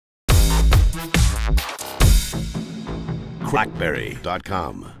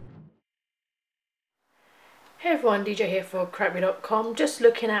CrackBerry.com. Hey everyone, DJ here for CrackBerry.com. Just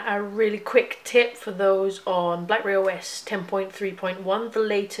looking at a really quick tip for those on BlackBerry OS 10.3.1, the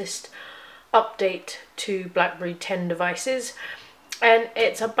latest update to BlackBerry 10 devices. And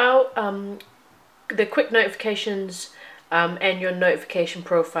it's about the quick notifications and your notification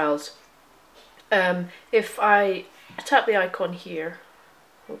profiles. If I tap the icon here,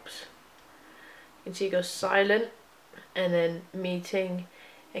 oops, you can see it goes silent and then meeting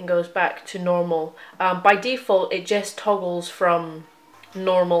and goes back to normal. By default it just toggles from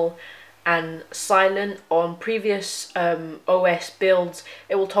normal and silent. On previous OS builds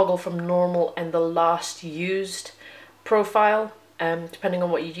it will toggle from normal and the last used profile, depending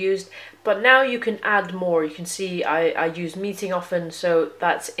on what you used. But now you can add more. You can see I use meeting often, so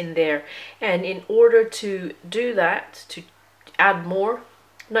that's in there. And in order to do that, to add more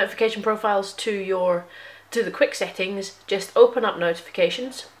notification profiles to the quick settings, just open up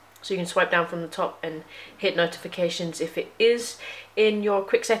notifications. So you can swipe down from the top and hit notifications if it is in your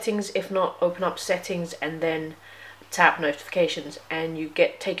quick settings. If not, open up settings and then tap notifications, and you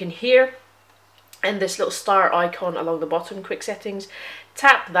get taken here and this little star icon along the bottom, quick settings.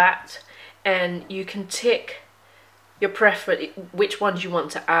 Tap that and you can tick your preference, which ones you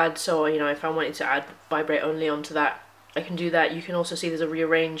want to add. So if I wanted to add vibrate only onto that, I can do that. You can also see there's a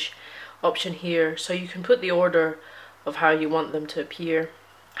rearrange option here, so you can put the order of how you want them to appear,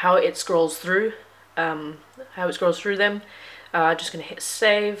 how it scrolls through them. Just gonna hit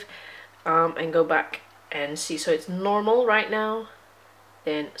save and go back and see. So it's normal right now,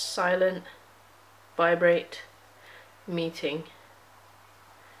 then silent, vibrate, meeting.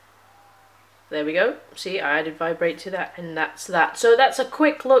 There we go. See, I added vibrate to that, and that's that. So that's a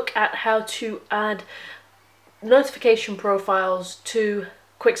quick look at how to add notification profiles to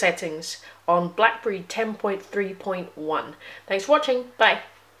quick settings on BlackBerry 10.3.1. Thanks for watching. Bye.